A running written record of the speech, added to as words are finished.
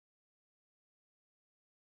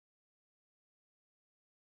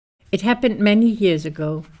It happened many years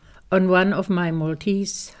ago, on one of my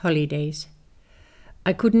Maltese holidays.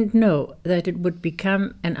 I couldn't know that it would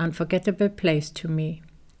become an unforgettable place to me.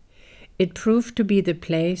 It proved to be the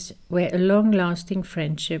place where a long-lasting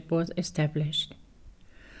friendship was established.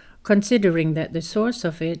 Considering that the source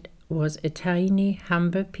of it was a tiny,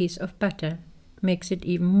 humble piece of butter, makes it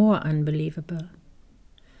even more unbelievable.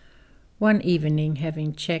 One evening,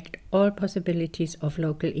 having checked all possibilities of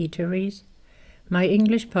local eateries, my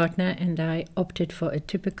English partner and I opted for a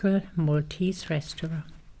typical Maltese restaurant.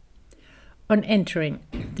 On entering,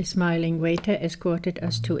 the smiling waiter escorted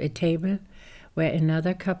us to a table where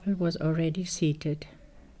another couple was already seated.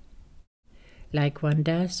 Like one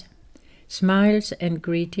does, smiles and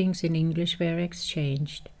greetings in English were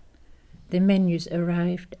exchanged. The menus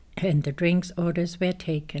arrived and the drinks orders were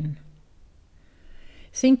taken.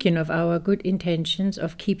 Thinking of our good intentions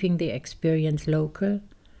of keeping the experience local,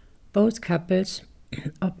 both couples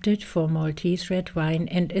opted for Maltese red wine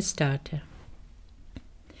and a starter.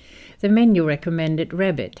 The menu recommended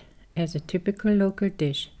rabbit as a typical local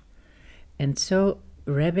dish, and so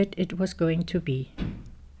rabbit it was going to be.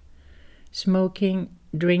 Smoking,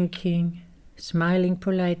 drinking, smiling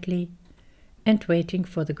politely, and waiting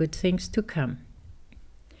for the good things to come.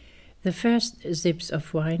 The first sips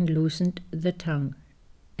of wine loosened the tongue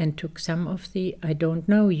and took some of the "I don't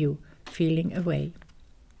know you" feeling away.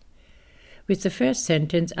 With the first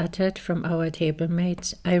sentence uttered from our table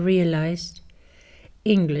mates, I realized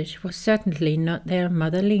English was certainly not their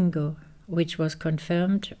mother lingo, which was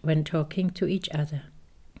confirmed when talking to each other.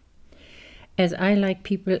 As I like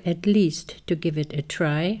people at least to give it a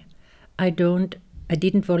try, I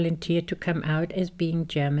didn't volunteer to come out as being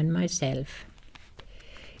German myself.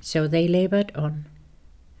 So they labored on.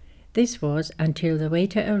 This was until the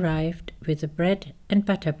waiter arrived with a bread and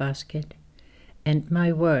butter basket, and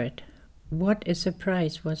my word, what a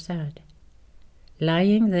surprise was that!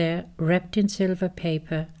 Lying there, wrapped in silver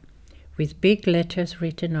paper, with big letters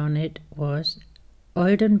written on it, was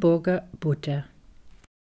Oldenburger Butter.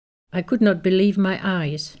 I could not believe my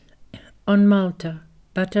eyes. On Malta,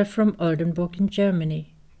 butter from Oldenburg in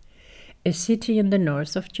Germany, a city in the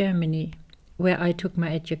north of Germany, where I took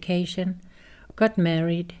my education, got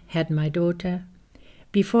married, had my daughter,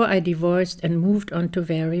 before I divorced and moved on to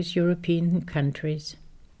various European countries.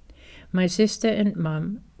 My sister and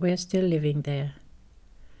mum were still living there.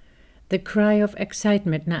 The cry of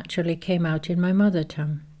excitement naturally came out in my mother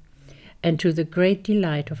tongue, and to the great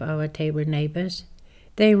delight of our table neighbors,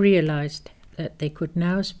 they realized that they could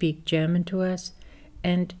now speak German to us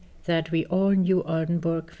and that we all knew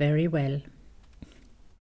Oldenburg very well.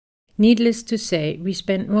 Needless to say, we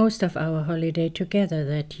spent most of our holiday together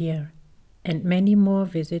that year, and many more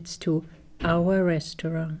visits to our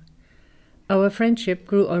restaurant. Our friendship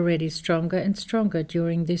grew already stronger and stronger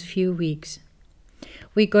during these few weeks.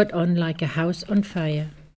 We got on like a house on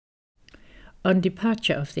fire. On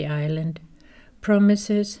departure of the island,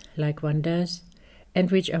 promises, like one does,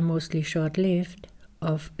 and which are mostly short-lived,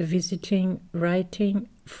 of visiting, writing,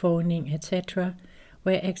 phoning, etc.,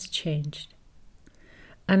 were exchanged.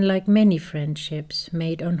 Unlike many friendships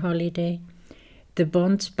made on holiday, the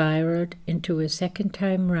bond spiraled into a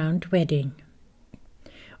second-time-round wedding.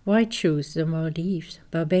 Why choose the Maldives,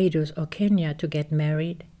 Barbados, or Kenya to get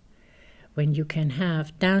married when you can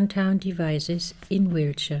have downtown Devizes in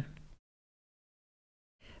Wiltshire?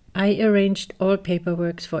 I arranged all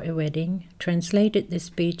paperwork for a wedding, translated the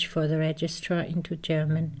speech for the registrar into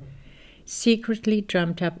German, secretly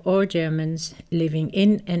drummed up all Germans living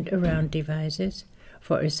in and around Devizes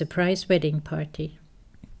for a surprise wedding party.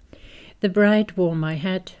 The bride wore my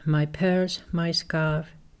hat, my pearls, my scarf.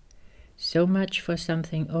 So much for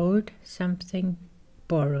something old, something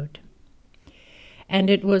borrowed. And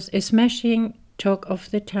it was a smashing talk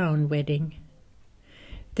of the town wedding.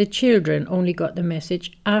 The children only got the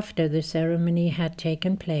message after the ceremony had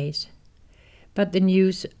taken place, but the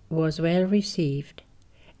news was well received,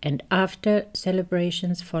 and after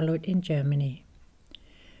celebrations followed in Germany.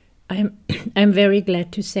 I'm very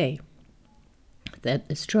glad to say that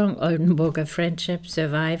the strong Oldenburger friendship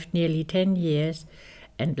survived nearly 10 years,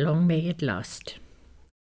 and long may it last.